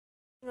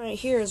right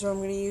here is what I'm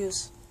going to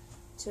use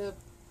to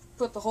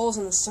put the holes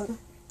in the center.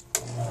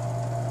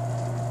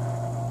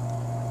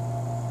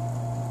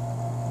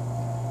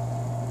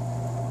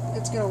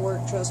 It's going to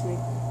work, trust me.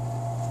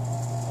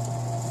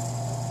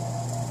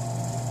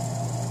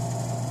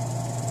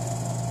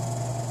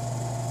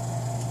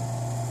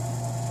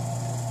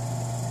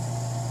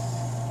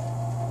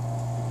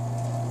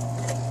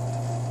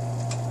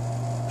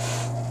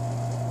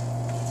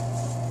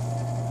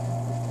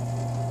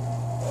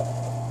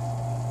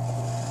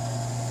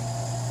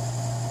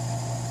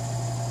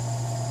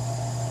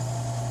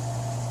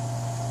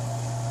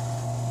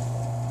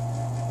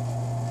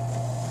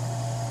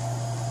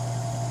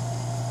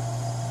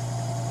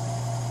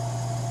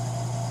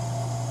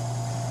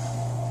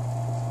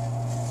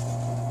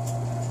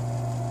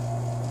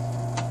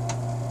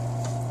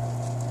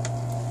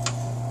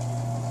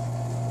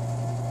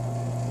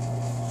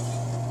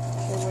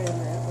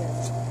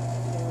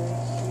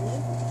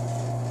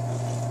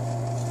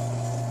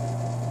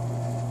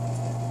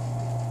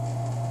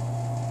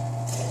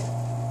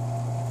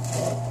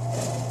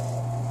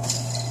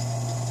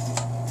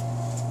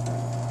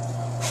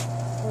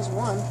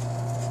 One.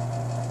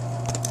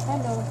 I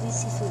know, we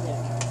see through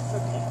there.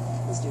 Okay,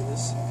 let's do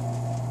this.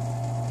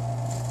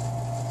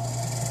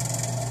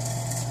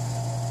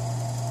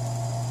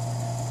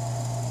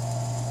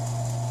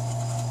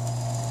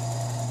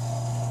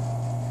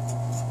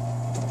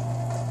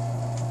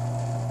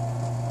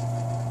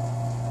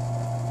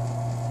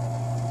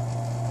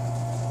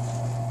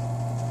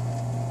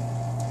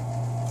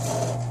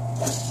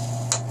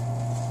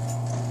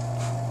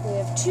 We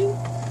have 2.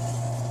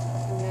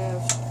 We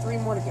have 3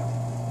 more to go.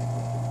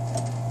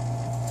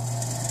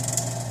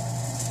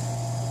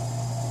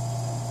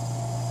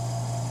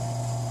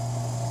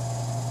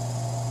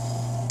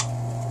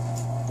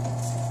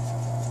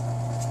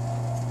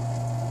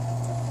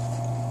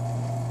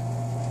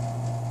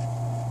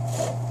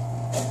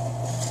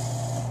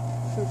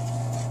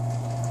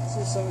 This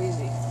is so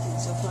easy.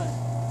 It's so fun.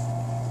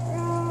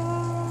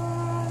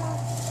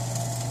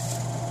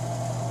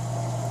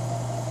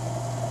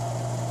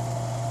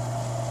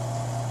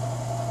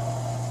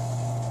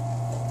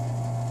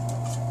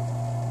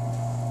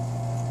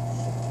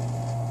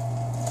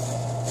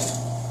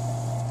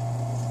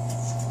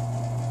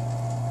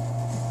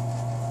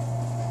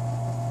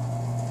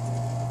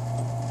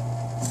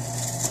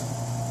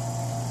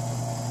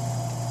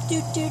 Do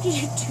do do do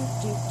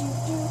do do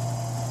do.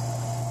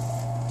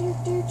 Do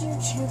do do do do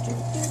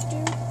do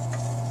do.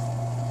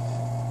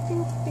 Do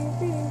do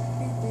do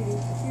do do do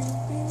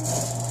do.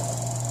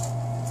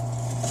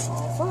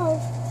 All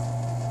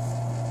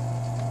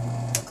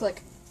 5. Click.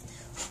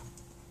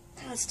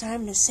 Now it's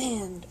time to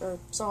sand or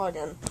saw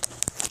again.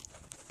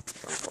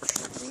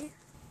 Unfortunately.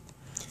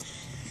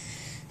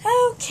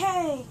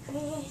 Okay,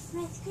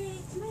 Christmas,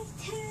 Christmas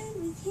time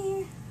is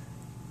here.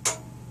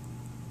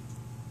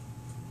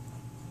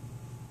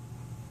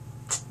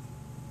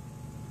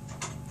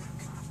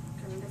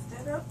 Lift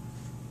that up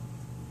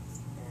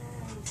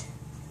and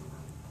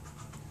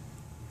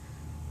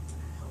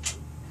okay.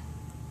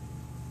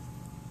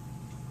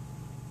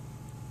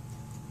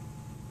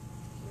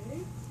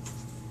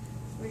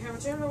 We have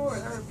it in the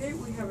wood. I repeat,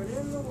 we have it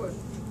in the wood.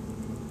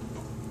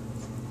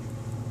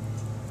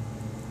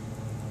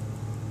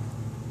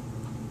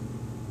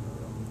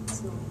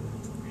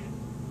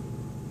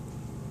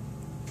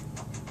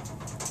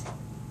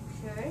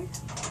 Okay.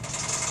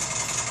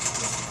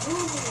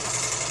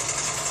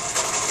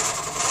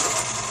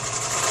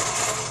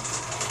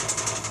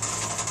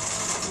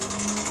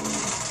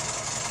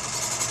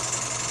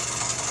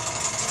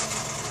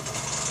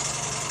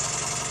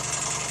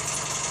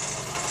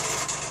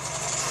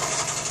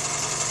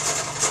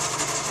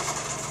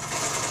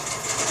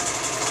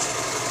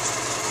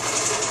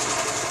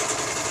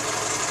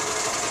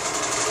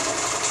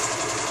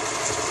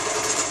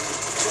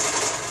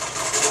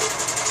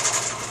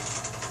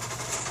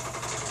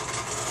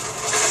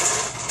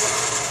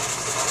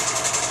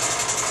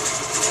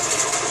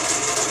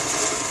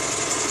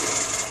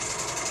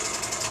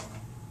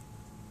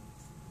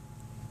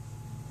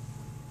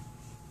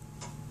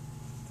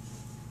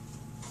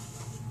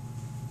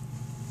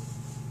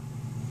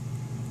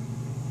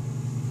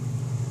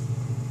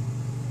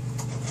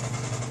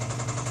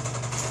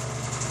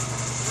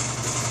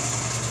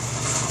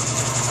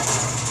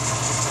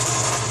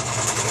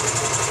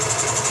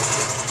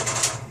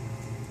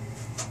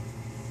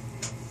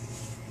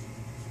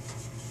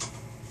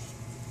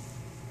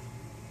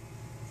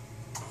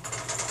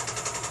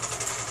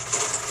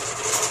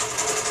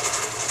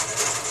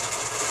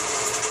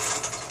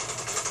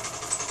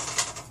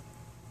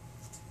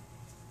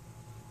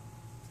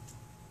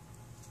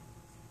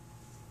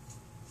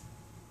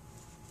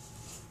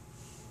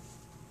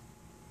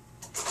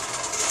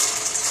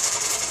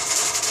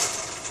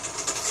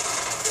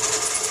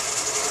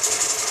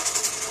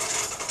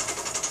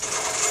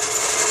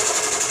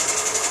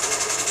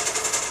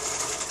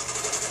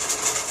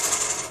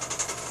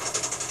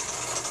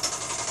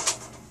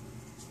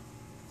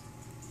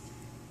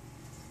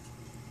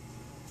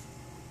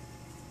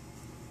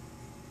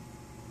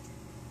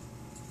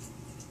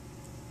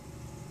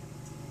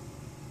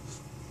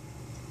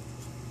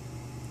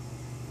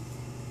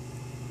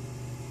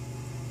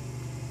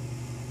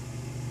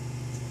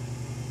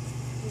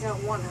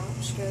 got one out.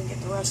 Just gotta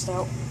get the rest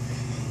out.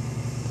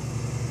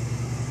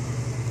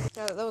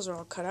 Now that those are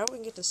all cut out, we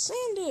can get to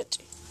sand it.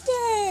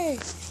 Yay!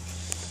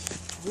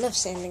 I love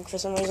sanding for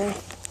some reason.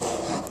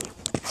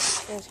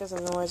 It's because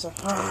of the noise of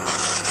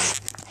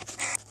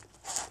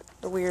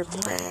the weird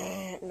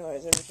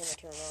noise every time I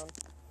turn it on.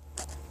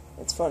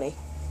 It's funny.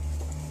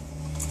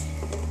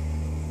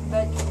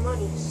 Bet your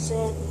money,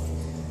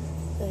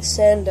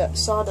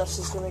 sawdust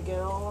is gonna get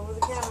all over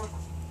the camera.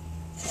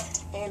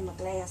 And my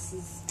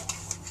glasses.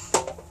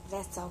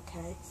 That's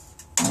okay.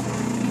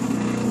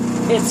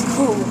 It's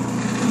cool.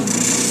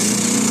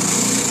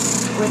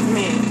 With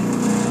me.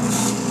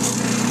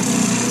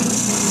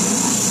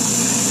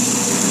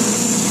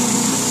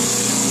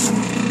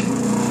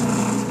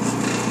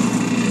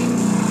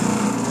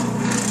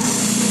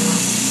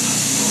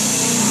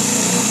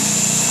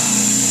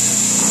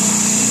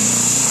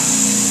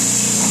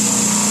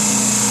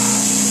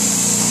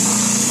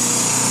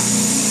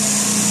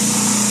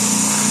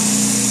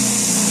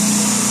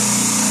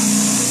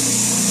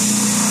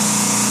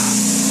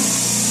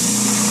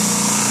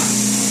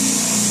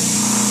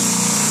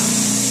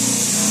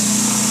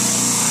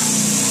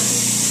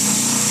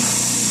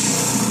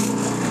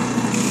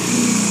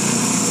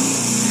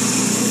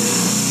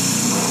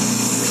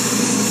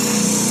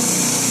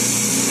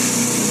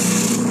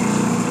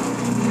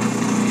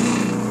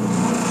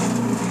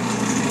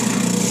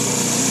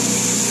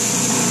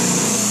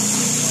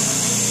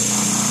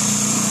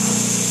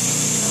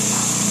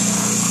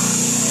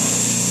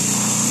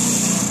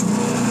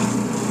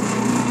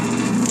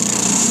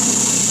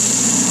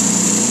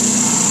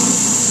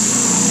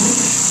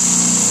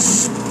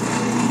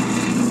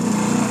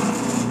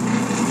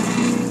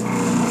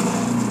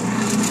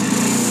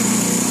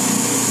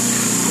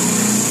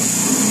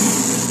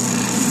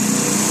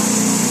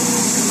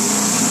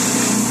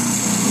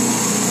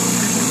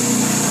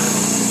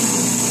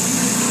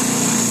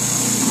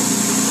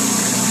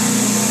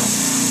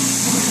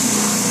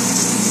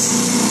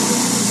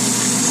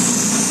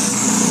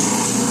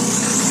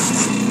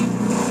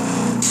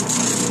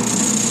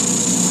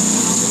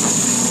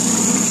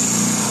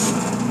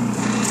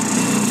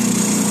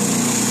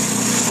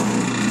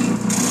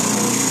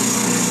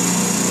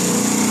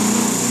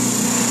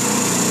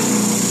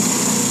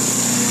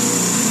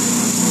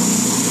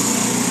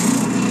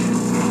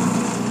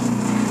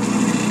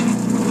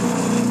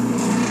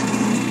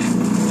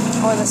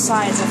 Or the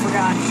sides, I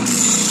forgot.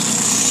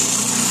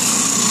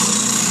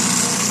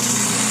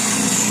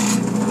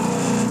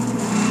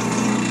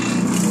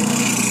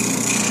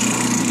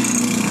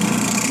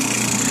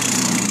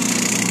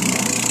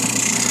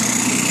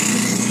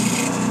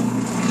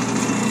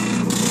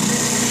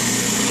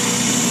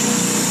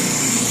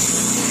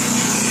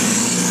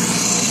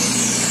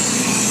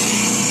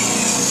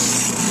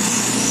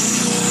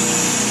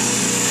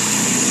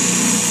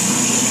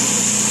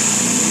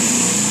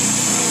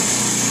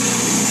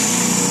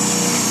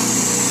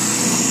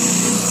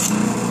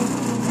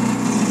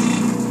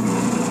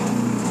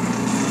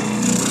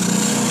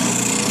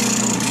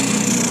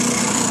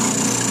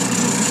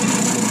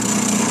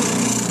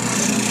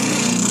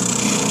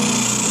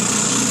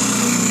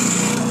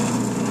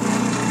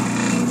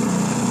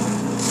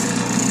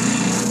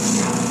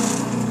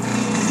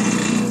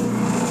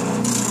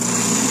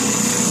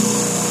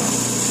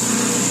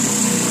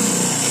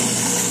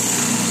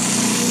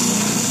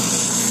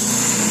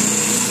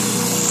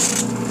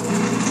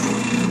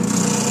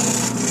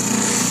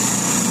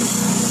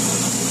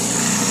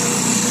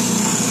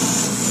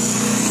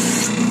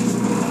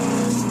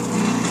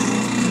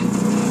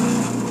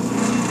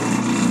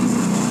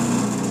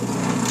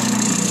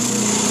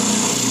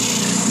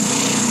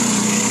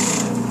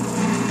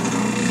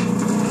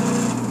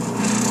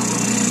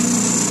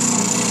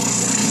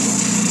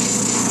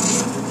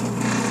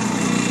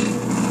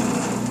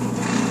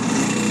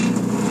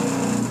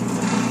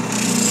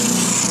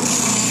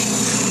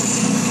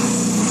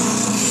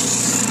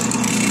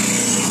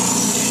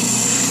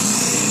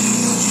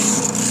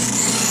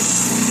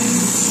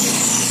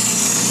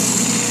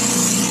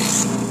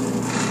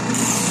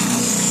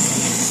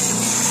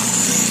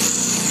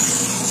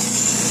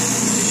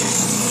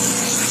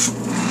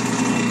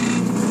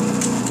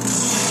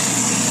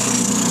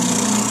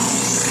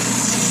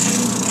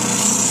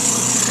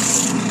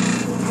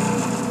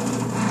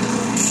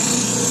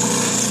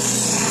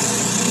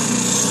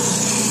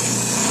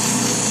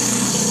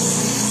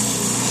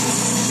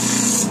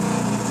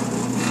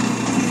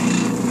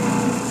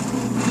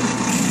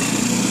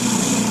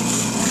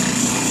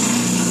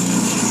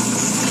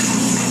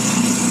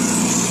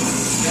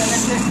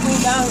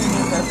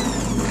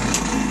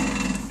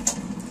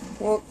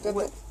 Well,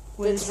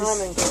 the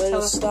timing, but it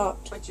just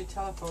stopped. What's your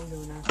telephone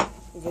doing now?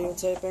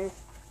 Videotaping.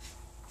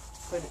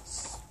 But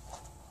it's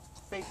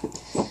fake.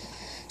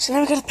 So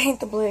now we gotta paint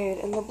the blade,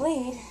 and the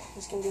blade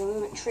is gonna be a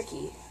little bit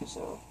tricky,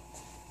 so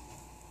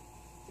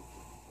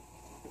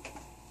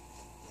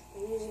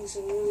I'm using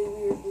some really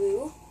weird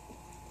glue.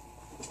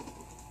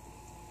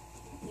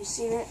 You've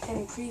seen it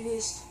in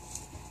previous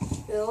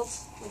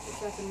builds, like the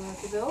Captain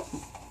America build,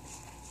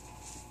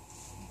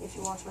 if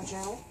you watch my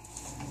channel.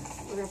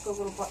 We're gonna put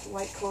a little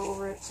white coat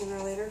over it sooner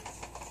or later.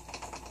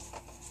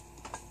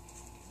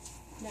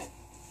 No.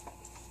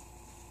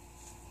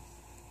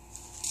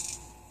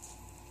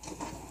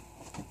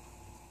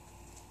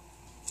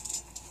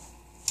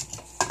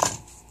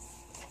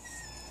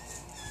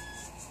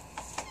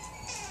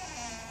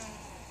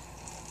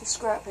 The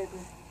scrap paper.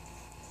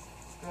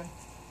 Good.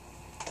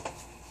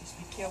 Just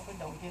be careful,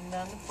 don't get it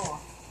on the floor.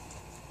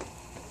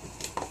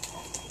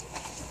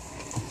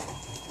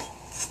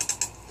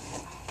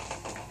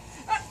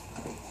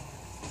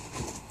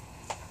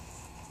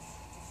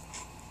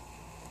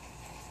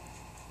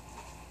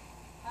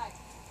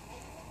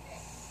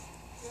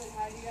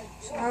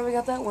 So now we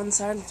got that one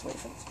side. Let's wait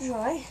for it to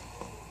dry.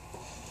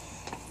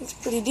 It's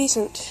pretty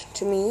decent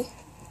to me.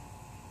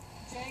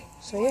 Jake,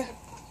 So yeah.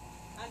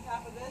 on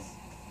top of this?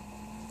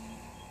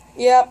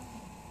 Yep.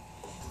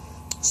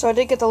 So I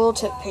did get the little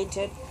tip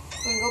painted.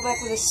 I'm gonna go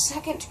back with a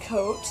second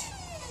coat.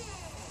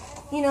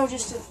 You know,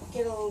 just to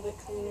get a little bit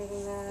cleaner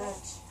than that.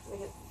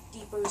 Make it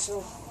deeper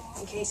so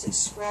in case it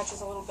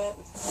scratches a little bit.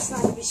 It's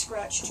not gonna be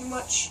scratched too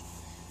much.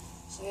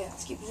 So yeah,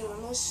 let's keep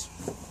doing this.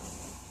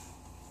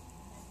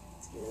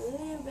 Let's get a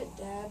little bit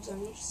dabs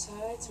on each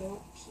side so I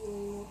don't peel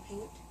any more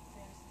paint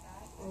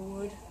or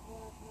wood.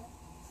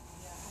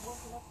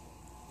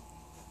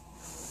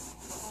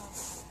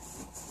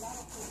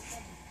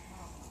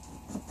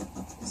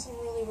 Some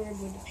really weird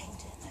wood to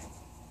paint in.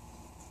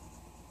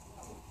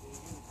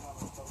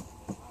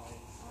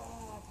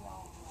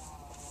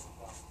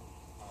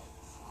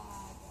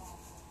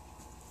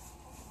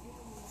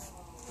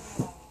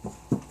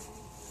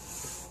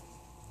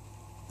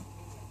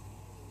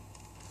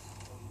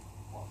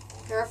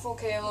 Careful,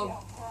 Caleb.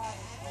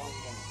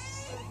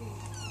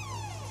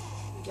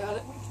 You got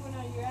it? Which one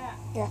are you at?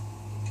 Yeah.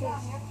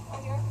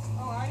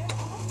 Oh, are you?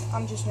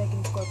 I'm just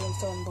making Scorpion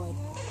Stone Blade.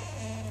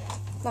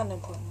 Not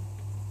important.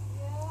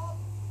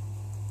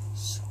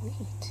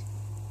 Sweet.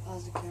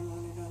 Pause the camera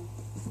when you're done.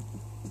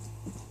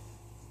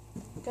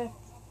 Okay.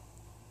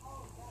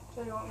 So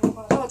you want me to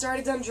pause? Oh, it's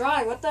already done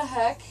drying. What the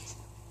heck?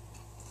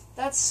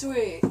 That's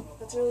sweet.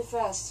 That's really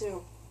fast,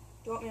 too.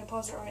 Do you want me to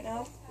pause it right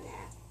now?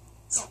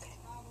 Nah. Okay.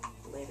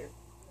 Later.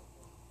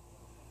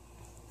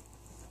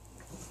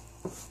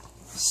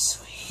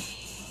 Sweet.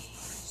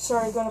 So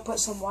are you going to put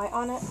some white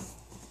on it?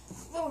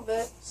 A little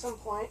bit, some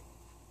point.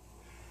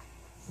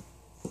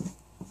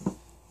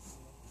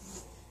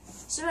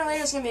 Sooner or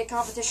later, it's going to be a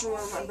competition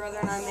where my brother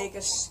and I make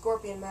a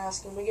scorpion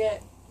mask, and we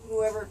get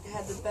whoever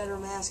had the better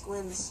mask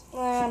wins.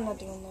 I'm not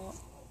doing that.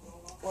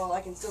 Well,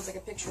 I can still take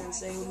a picture and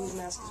say whose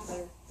mask is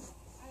better.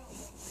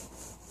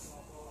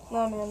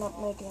 No, man, I'm not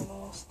making a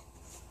mask.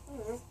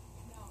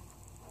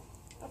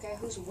 Okay,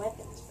 whose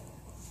weapon is better?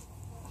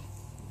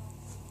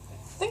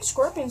 I think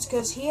Scorpion's,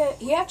 because he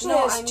actually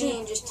has two. No, I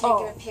mean just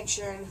taking a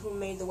picture and who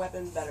made the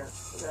weapon better.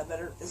 Is that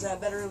better? Is that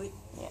better?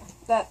 Yeah,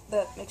 that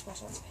makes more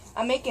sense.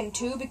 I'm making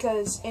two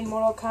because in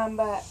Mortal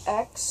Kombat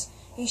X,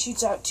 he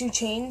shoots out two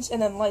chains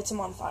and then lights them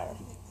on fire.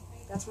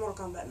 That's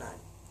Mortal Kombat 9.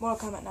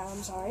 Mortal Kombat 9,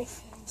 I'm sorry.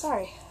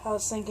 Sorry, I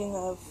was thinking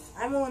of...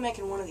 I'm only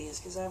making one of these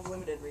because I have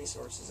limited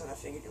resources and I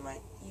figured you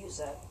might use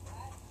that.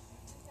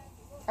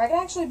 I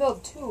can actually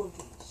build two of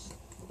these.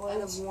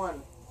 Out of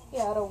one.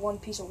 Yeah, out of one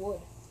piece of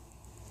wood.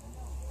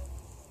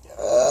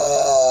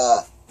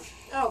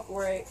 Oh,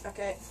 great.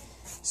 Okay.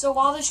 So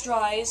while this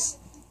dries,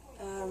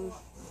 I'm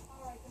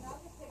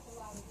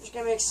just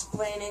going to be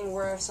explaining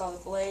where I saw the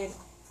blade.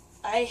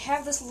 I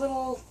have this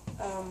little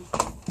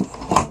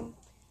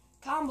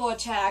combo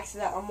attack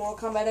that on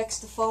Mortal Kombat X,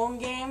 the phone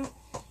game.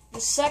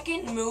 The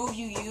second move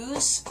you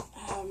use,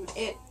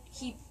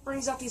 he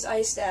brings out these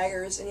ice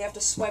daggers, and you have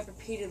to swipe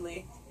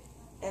repeatedly.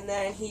 And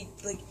then he,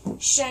 like,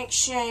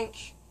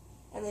 shank,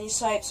 and then you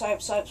swipe,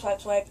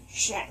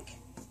 shank.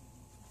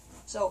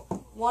 So,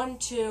 1,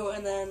 2,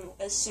 and then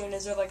as soon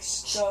as they're, like,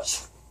 stuck,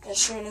 as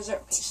soon as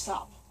they're,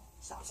 stop,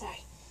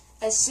 sorry.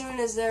 As soon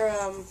as they're,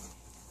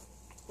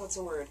 what's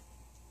the word?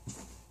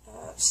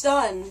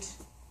 Stunned,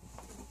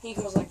 he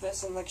goes like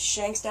this and, like,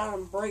 shanks down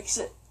and breaks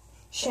it.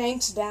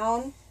 Shanks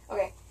down?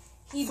 Okay.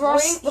 He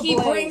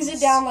brings it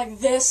down like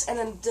this and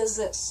then does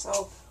this.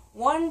 So,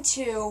 1,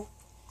 2,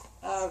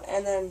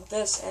 and then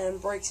this,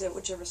 and breaks it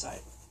whichever side.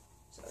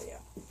 So, yeah.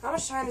 How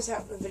much time is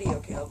that in the video,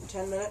 Caleb?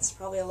 10 minutes?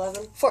 Probably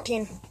 11?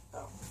 14.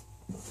 Oh.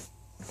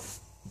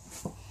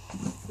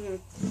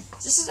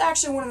 This is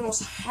actually one of the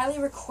most highly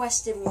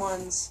requested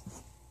ones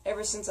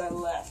ever since I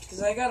left.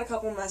 Because I got a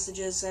couple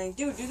messages saying,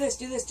 dude, do this,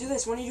 do this, do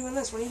this. When are you doing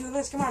this? When are you doing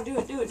this? Come on, do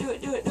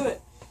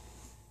it.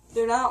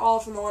 They're not all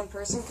from the one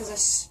person, because I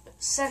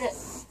said it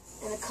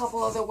in a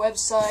couple other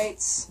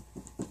websites.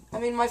 I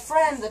mean, my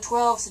friend, the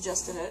 12,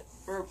 suggested it.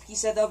 Or he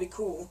said that would be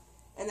cool.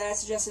 And then I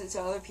suggested it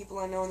to other people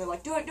I know, and they're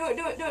like, do it.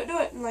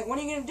 And like, when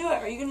are you going to do it?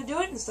 Are you going to do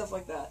it? And stuff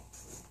like that.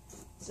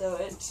 So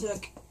it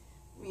took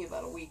me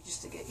about a week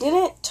just to get here.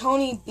 Didn't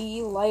Tony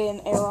B light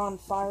an arrow on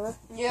fire?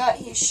 Yeah,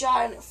 he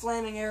shot a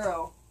flaming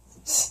arrow.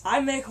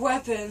 I make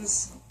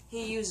weapons.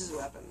 He uses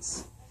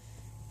weapons.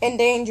 in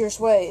dangerous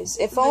ways.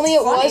 If It's only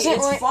it funny. wasn't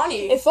It's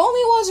funny. If only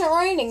it wasn't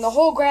raining, the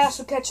whole grass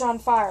would catch on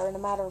fire in a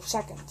matter of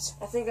seconds.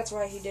 I think that's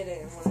why he did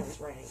it when it was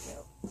raining,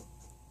 too.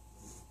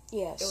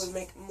 Yes. It would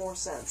make more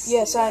sense. to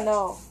Yes, do I that.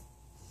 know.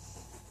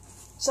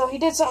 So he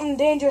did something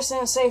dangerous in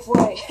a safe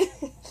way.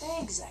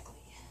 Exactly.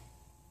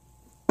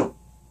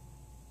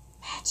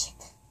 Magic.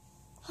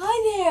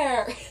 Hi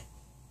there!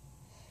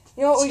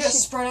 You know what I'm we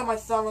just should? gonna spread out my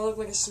thumb. I look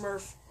like a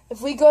Smurf.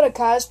 If we go to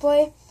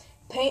cosplay,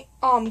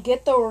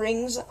 get the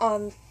rings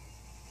on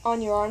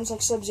your arms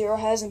like Sub-Zero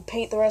has, and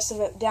paint the rest of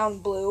it down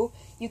blue.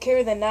 You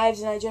carry the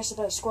knives, and I dress up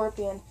as a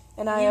scorpion,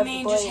 and I You have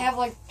mean the blade. just have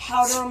like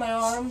powder on my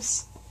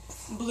arms?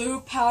 Blue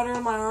powder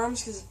on my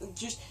arms? Cause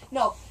just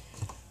no.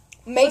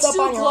 Makeup Let's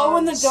do on your glow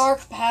in the arms.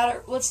 dark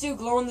powder. Let's do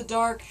glow in the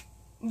dark.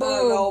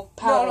 Blue No,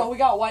 powder. no, we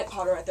got white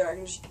powder right there. I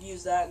can just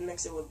use that and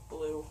mix it with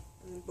blue.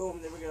 And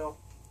boom, there we go.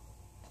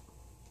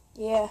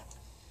 Yeah.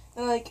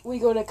 And like we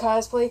go to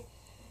cosplay,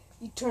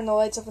 you turn the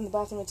lights up in the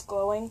bathroom, it's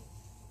glowing.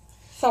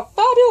 So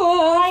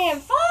fabulous! I am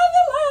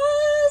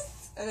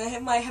fabulous! And I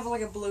might have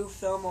like a blue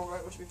film over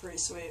it, which would be pretty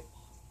sweet.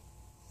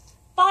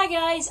 Bye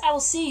guys, I will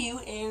see you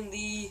in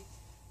the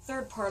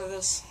third part of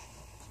this.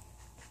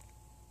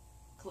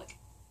 Click.